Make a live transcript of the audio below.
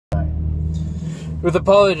With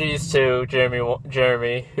apologies to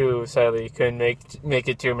Jeremy, who sadly couldn't make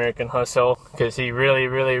it to American Hustle because he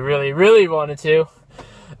really wanted to.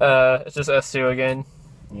 It's just us two again.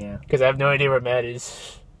 Yeah. Because I have no idea where Matt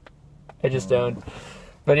is. I just don't.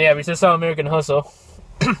 But yeah, we just saw American Hustle.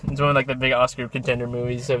 It's one of like the big Oscar contender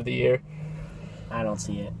movies of the year. I don't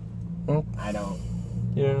see it. I don't.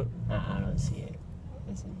 Yeah. I don't see it.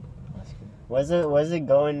 Was it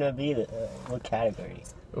going to be what category?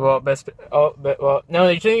 Well, no,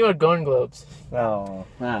 you're thinking about Golden Globes. Oh,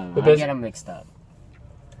 I best, get them mixed up.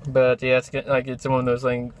 But yeah, it's one of those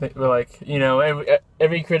things where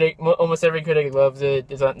every critic, almost every critic loves it.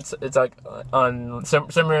 It's like on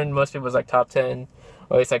somewhere in most people's like top 10,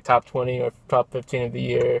 or at least like top 20 or top 15 of the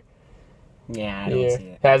year. Yeah, I don't see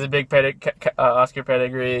it. Has a big Oscar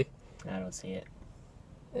pedigree. I don't see it.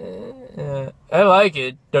 I like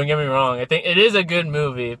it. Don't get me wrong. I think it is a good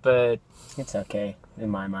movie, but it's okay in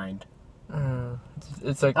my mind.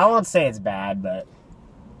 It's like I won't say it's bad, but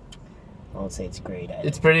I won't say it's great either.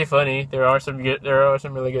 It's pretty funny. There are some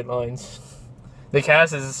really good lines. The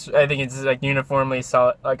cast is, I think, it's like uniformly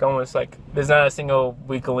solid. Like almost like there's not a single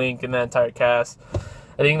weak link in that entire cast.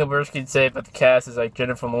 I think the worst you'd say about the cast is like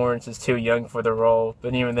Jennifer Lawrence is too young for the role,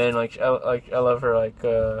 but even then, I love her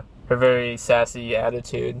her very sassy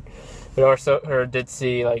attitude, but also her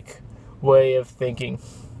ditzy way of thinking.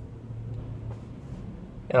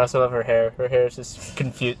 And I also love her hair. Her hair is just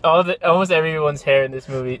confused. Almost everyone's hair in this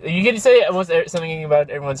movie. You can say something about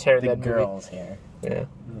everyone's hair in that movie. The girl's hair. Yeah.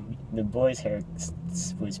 The boy's hair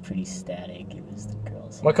was pretty static. It was the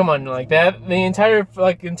girl's hair. Well, come on, like that. The entire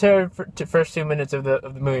first 2 minutes of the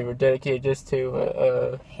movie were dedicated just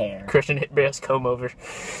to hair. Christian Bale's comb over.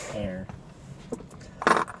 Hair.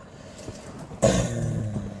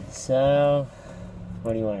 So,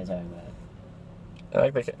 what do you want to talk about?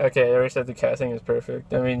 I already said the casting is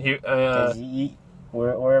perfect. I mean,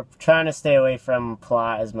 we're trying to stay away from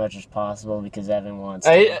plot as much as possible because Evan wants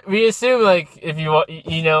we assume if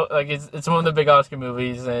it's one of the big Oscar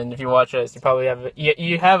movies, and if you watch us, you probably have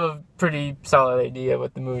a pretty solid idea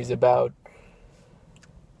what the movie's about.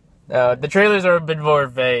 The trailers are a bit more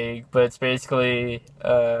vague, but it's basically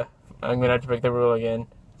I'm gonna have to break the rule again.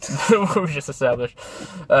 We just established.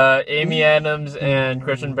 Amy Adams and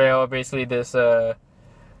Christian Bale are basically this con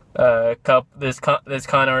artist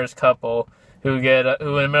couple who in the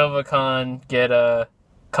middle of a con get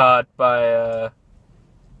caught by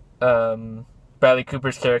Bradley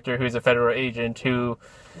Cooper's character, who's a federal agent, who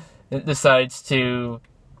decides to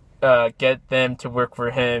get them to work for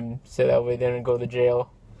him so that way they don't go to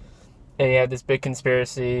jail. And you have this big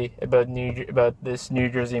conspiracy about this New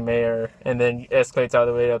Jersey mayor, and then escalates all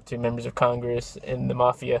the way up to members of Congress and the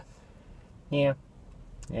mafia. Yeah,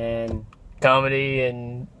 and comedy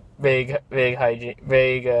and vague heist.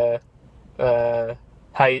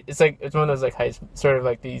 It's one of those heist, sort of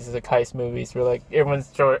like these heist movies where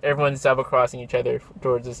everyone's double crossing each other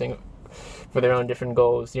towards this thing for their own different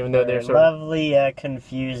goals, even though they're lovely,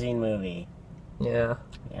 confusing movie. Yeah.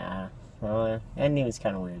 Yeah. Well, ending was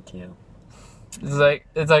kind of weird too. This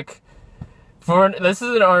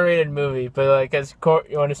is an R-rated movie, but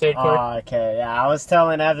you want to say it, Cory? Oh, okay. Yeah, I was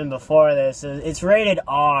telling Evan before this. It's rated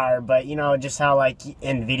R, but just how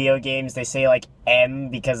in video games they say M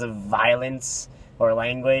because of violence or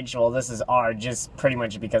language. Well, this is R just pretty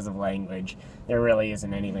much because of language. There really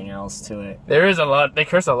isn't anything else to it. There is a lot. They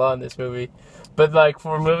curse a lot in this movie, but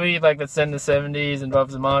for a movie that's set in the 70s,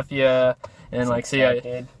 involves the mafia and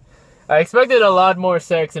CIA. I expected a lot more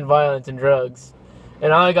sex and violence and drugs,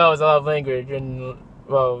 and all I got was a lot of language and,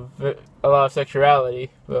 a lot of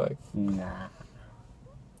sexuality. But not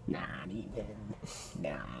even.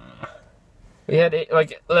 Nah. We had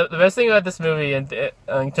the best thing about this movie, in terms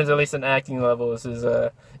of at least on acting levels, is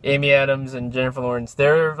Amy Adams and Jennifer Lawrence.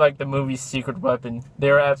 They're the movie's secret weapon.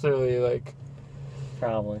 They're absolutely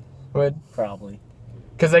Probably. What? Probably.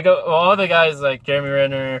 Because all the guys Jeremy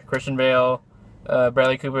Renner, Christian Bale,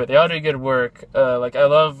 Bradley Cooper, they all do good work. I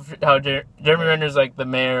love how Jeremy Renner's the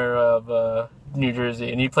mayor of New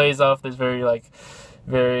Jersey, and he plays off this very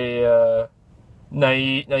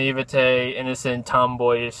naivete, innocent,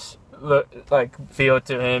 tomboyish feel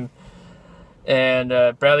to him. And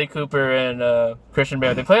Bradley Cooper and Christian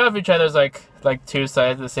Bale, they play off each other's two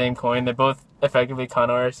sides of the same coin. They're both effectively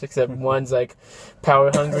con artists, except one's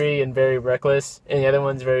power hungry and very reckless, and the other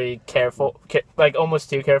one's very careful,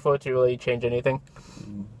 almost too careful to really change anything.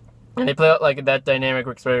 And they play out that dynamic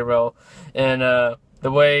works very well. And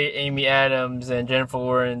the way Amy Adams and Jennifer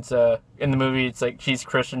Lawrence in the movie, it's she's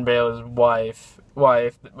Christian Bale's wife,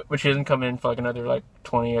 but she doesn't come in for another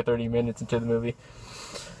 20 or 30 minutes into the movie.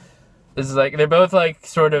 is like they're both like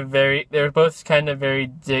sort of very. They're both kind of very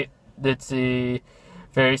ditzy,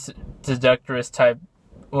 very seductress type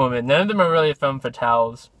woman. None of them are really femme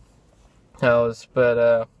fatales.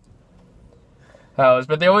 But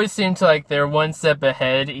they always seem to like they're one step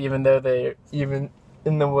ahead, even though they're even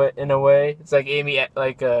in a way. It's like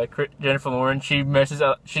Jennifer Lawrence. She messes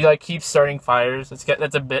up. She like keeps starting fires. That's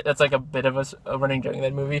like a bit of a running joke in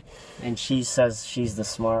that movie. And she says she's the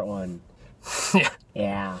smart one. Yeah.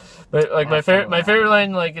 Yeah. But like my favorite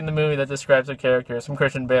line like in the movie that describes the character is from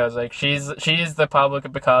Christian Bale is like she's the Pablo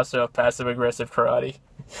Picasso of passive aggressive karate.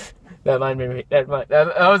 That line made me that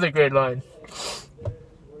was a great line.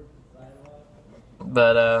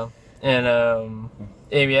 But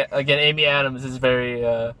Amy Adams is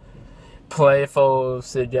very playful,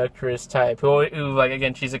 seductress type. Who like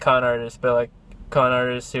again she's a con artist, but like con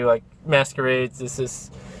artist who like masquerades as this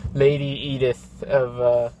Lady Edith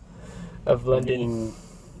of London.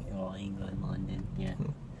 England, London, yeah.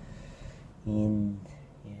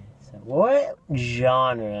 So what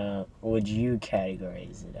genre would you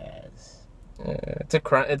categorize it as? It's a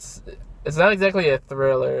crime. It's not exactly a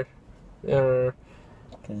thriller.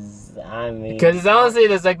 Because honestly,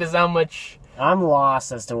 there's not much. I'm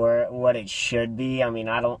lost as to what it should be. I mean,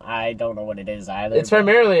 I don't know what it is either. It's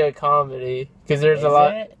primarily a comedy because there's a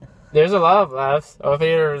lot of laughs. Our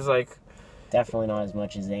theater is like definitely not as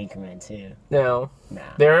much as Anchorman 2. No, nah.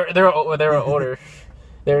 They're older.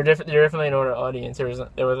 They're definitely an older audience. There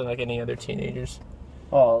wasn't like any other teenagers.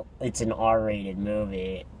 Well, it's an R-rated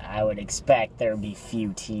movie. I would expect there would be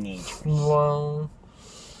few teenagers. Well,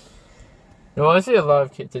 I see a lot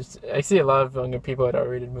of kids. I see a lot of younger people at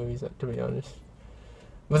R-rated movies. To be honest,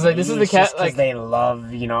 it was like this is the cat. Like they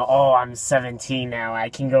love, oh, I'm 17 now. I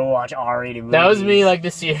can go watch R-rated movies. That was me, like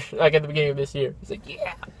this year, like at the beginning of this year. It's like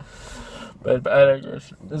yeah. But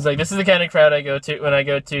it's like this is the kind of crowd I go to when I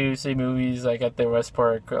go to see movies, like at the West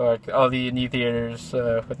Park or like all the indie theaters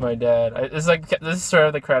with my dad. This is sort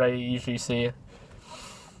of the crowd I usually see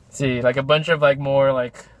like a bunch of like more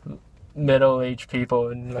like middle-aged people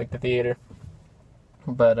in like the theater.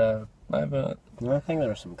 But I think there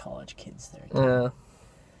were some college kids there too.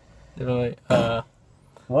 Yeah, definitely.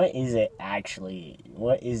 What is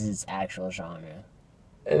its actual genre?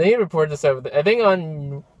 I think it reported this over. I think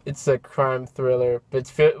it's a crime thriller,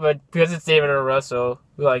 but because it's David O. Russell,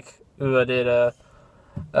 who did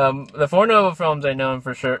the four novel films I know him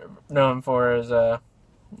for is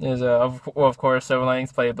of course Silver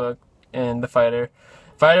Linings Playbook and The Fighter.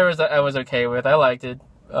 Fighter I was okay with. I liked it.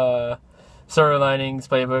 Silver Linings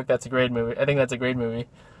Playbook, that's a great movie. I think that's a great movie.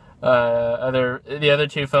 The other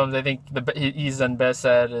two films I think he's done best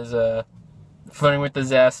at is Flirting with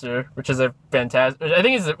Disaster, which is a fantastic. I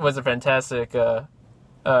think it was a fantastic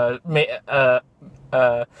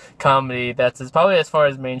comedy. That's probably as far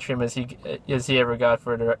as mainstream as he ever got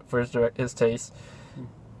for his taste.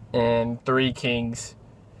 And Three Kings,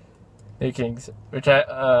 which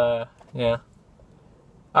I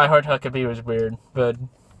Heart Huckabee was weird, but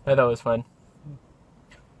I thought it was fun.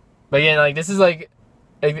 But again, like this is like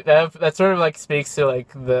that sort of like speaks to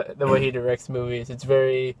like the way he directs movies. It's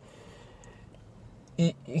very.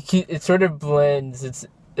 It sort of blends.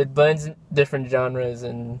 It blends different genres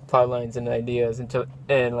and plot lines and ideas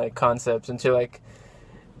and like concepts into like.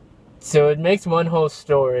 So it makes one whole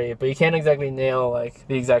story, but you can't exactly nail like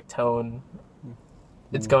the exact tone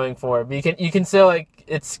it's going for. But you can still like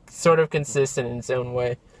it's sort of consistent in its own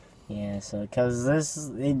way. Yeah, so because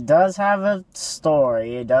it does have a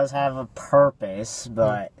story, it does have a purpose,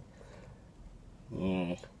 but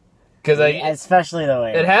yeah. Because especially the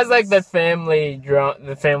way it has like the family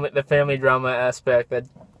drama aspect that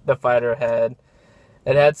The Fighter had.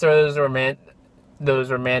 It had sort of those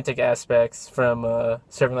romantic aspects from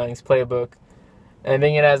Silver Linings Playbook. And I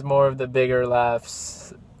think it has more of the bigger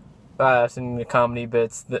laughs and the comedy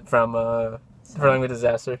bits from Flirting with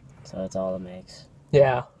Disaster. So it's all a mix.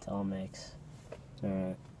 Yeah, it's all a mix. All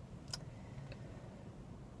right.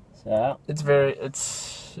 So it's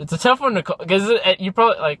a tough one to call because you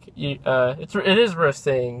probably like it is worth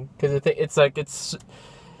saying because I think it's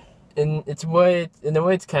in the way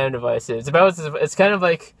it's kind of divisive. It's kind of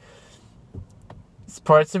like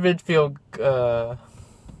parts of it feel I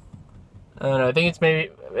don't know. I think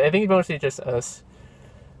it's mostly just us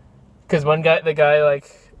because a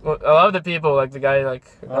lot of the people, like the guy, like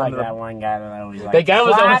that one guy that always like the guy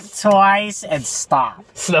was clap twice and stop.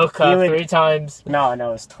 Snow cup 3 times. No, it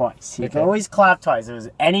was twice. He'd always clap twice. It was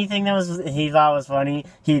anything that he thought was funny.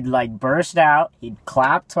 He'd like burst out. He'd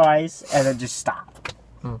clap twice and then just stop.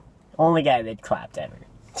 Only guy that clapped ever.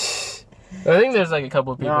 I think there's like a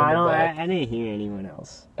couple people. No, I in the don't. back. I didn't hear anyone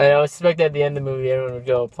else. And I expect at the end of the movie everyone would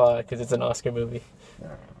go applaud because it's an Oscar movie.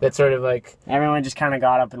 That's sort of like Everyone just kind of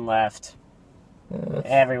got up and left. uh,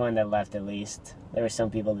 Everyone that left, at least. There were some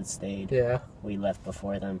people that stayed. yeah. We left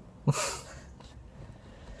before them.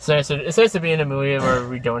 So it's nice to be in a movie where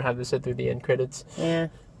we don't have to sit through the end credits. Yeah.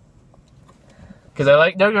 Because I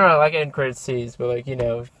like, don't get me wrong, I like end credits scenes, but like, you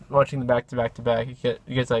know, watching them back to back to back, you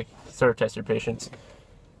get like, sort of test your patience.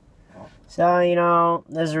 So, you know,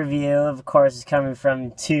 this review, of course, is coming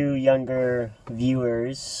from two younger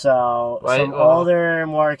viewers. So, some older,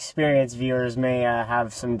 more experienced viewers may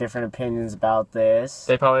have some different opinions about this.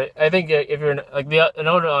 They probably, I think if you're an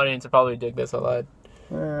older audience would probably dig this a lot.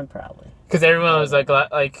 Probably. Because everyone was like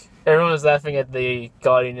everyone was laughing at the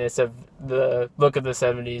gaudiness of the look of the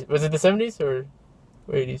 70s. Was it the 70s or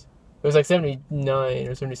 80s? It was like 79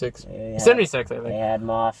 or 76. 76, I think. They had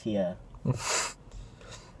Mafia.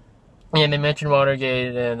 And they mentioned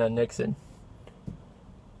Watergate and Nixon.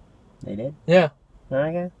 They did? Yeah.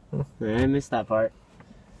 Okay. I missed that part.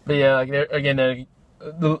 But yeah, like like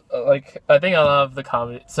I think a lot of the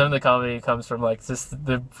comedy, some of the comedy comes from like just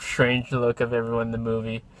the strange look of everyone in the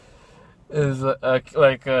movie. Is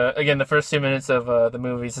again, the first 2 minutes of the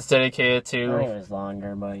movie is just dedicated to. I think it was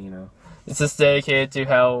longer, but you know. It's just dedicated to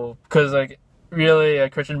how, because like really,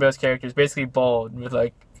 Christian Bale's character is basically bald with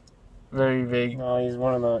like very big. No,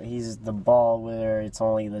 he's the ball where it's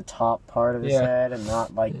only the top part of his head and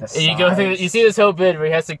not like the sides. And you go through, you see this whole bit where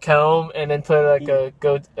he has to comb and then put like a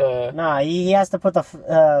goat. Nah, he has to put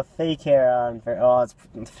the fake hair on.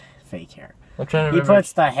 It's fake hair. I'm trying to remember. He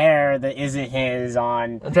puts the hair that isn't his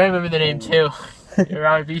on. I'm trying to remember the name too. Your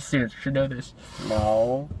IB students should know this.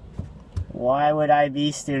 No. Why would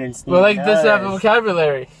IB students need well, like this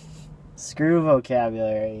vocabulary. Screw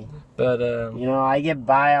vocabulary. But you know, I get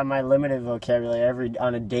by on my limited vocabulary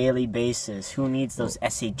on a daily basis. Who needs those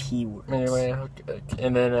SAT words? Anyway, okay.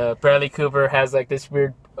 And then Bradley Cooper has like this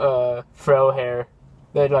weird fro hair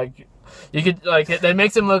that like you could like that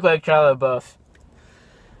makes him look like Shia LaBeouf.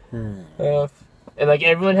 And like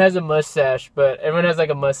everyone has a mustache, but everyone has like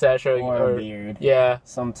a mustache or a beard. Yeah,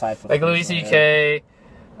 some type of like Louis C.K.,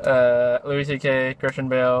 Christian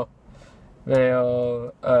Bale,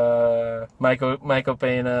 Michael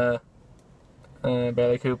Pena,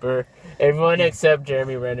 Bradley Cooper, everyone except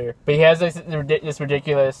Jeremy Renner. But he has this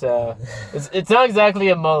ridiculous. It's not exactly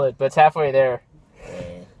a mullet, but it's halfway there.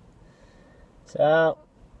 Yeah. So.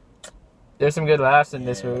 There's some good laughs in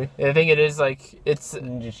this movie. I think it is like it's.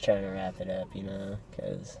 I'm just trying to wrap it up, you know,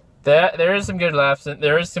 because there is some good laughs.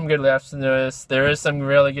 There is some good laughs in this. There is some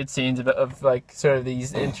really good scenes of like sort of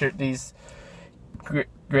these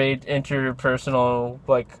great interpersonal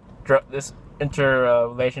like this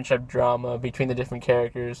interrelationship drama between the different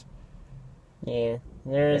characters. Yeah,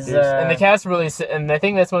 there's and the cast really, and I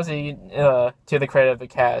think that's mostly to the credit of the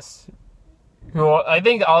cast. Who I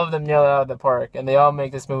think all of them nail it out of the park, and they all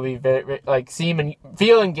make this movie very like seem and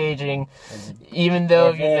feel engaging, even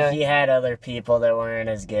though if you had other people that weren't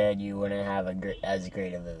as good, you wouldn't have as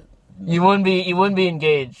great of a. You wouldn't be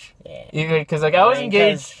engaged. Yeah. Because like I was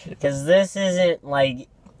engaged. Because this isn't like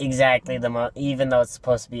exactly the most. Even though it's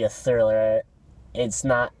supposed to be a thriller, it's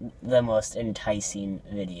not the most enticing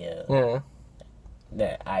video. Yeah.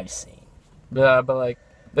 That I've seen. But like.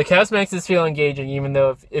 The cast makes this feel engaging, even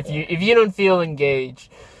though if you don't feel engaged,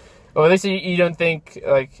 or at least you don't think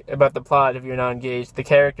like about the plot if you're not engaged, the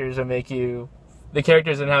characters will make you, the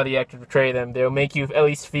characters and how the actors portray them, they'll make you at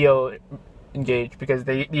least feel engaged because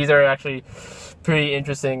these are actually pretty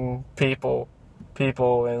interesting people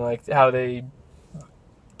and like how they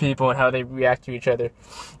react to each other.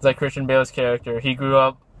 It's like Christian Bale's character. He grew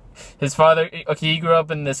up in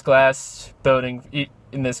this glass building,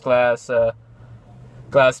 in this glass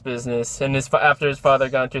business, and after his father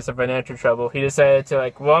got into some financial trouble, he decided to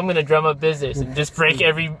I'm going to drum up business and just break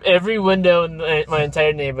every window in my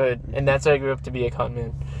entire neighborhood, and that's how I grew up to be a con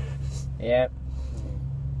man. Yep.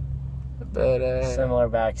 But similar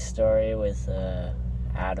backstory with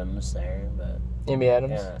Adams there, but Amy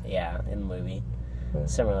Adams. Yeah, in the movie.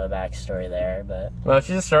 Similar backstory there, but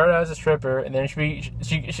she just started as a stripper, and then she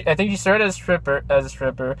I think she started as a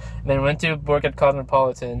stripper, and then went to work at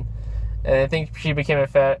Cosmopolitan. And I think she became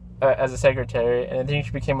as a secretary, and I think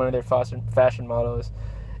she became one of their fashion models.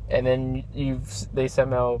 And then they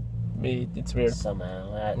somehow made it's weird.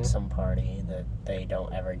 Somehow at some party that they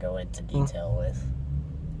don't ever go into detail with.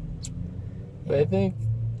 But I think.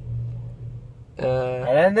 And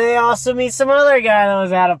then they also meet some other guy that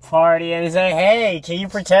was at a party, and he's like, "Hey, can you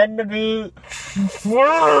pretend to be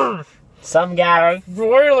Spoilers? Some guy?"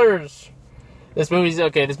 Spoilers. This movie's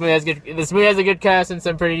okay. This movie has good. This movie has a good cast and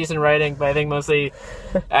some pretty decent writing, but I think mostly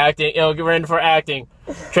acting. We're in for acting.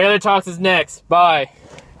 Trailer Talks is next. Bye.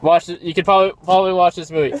 Watch. You could probably watch this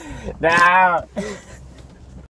movie. Now.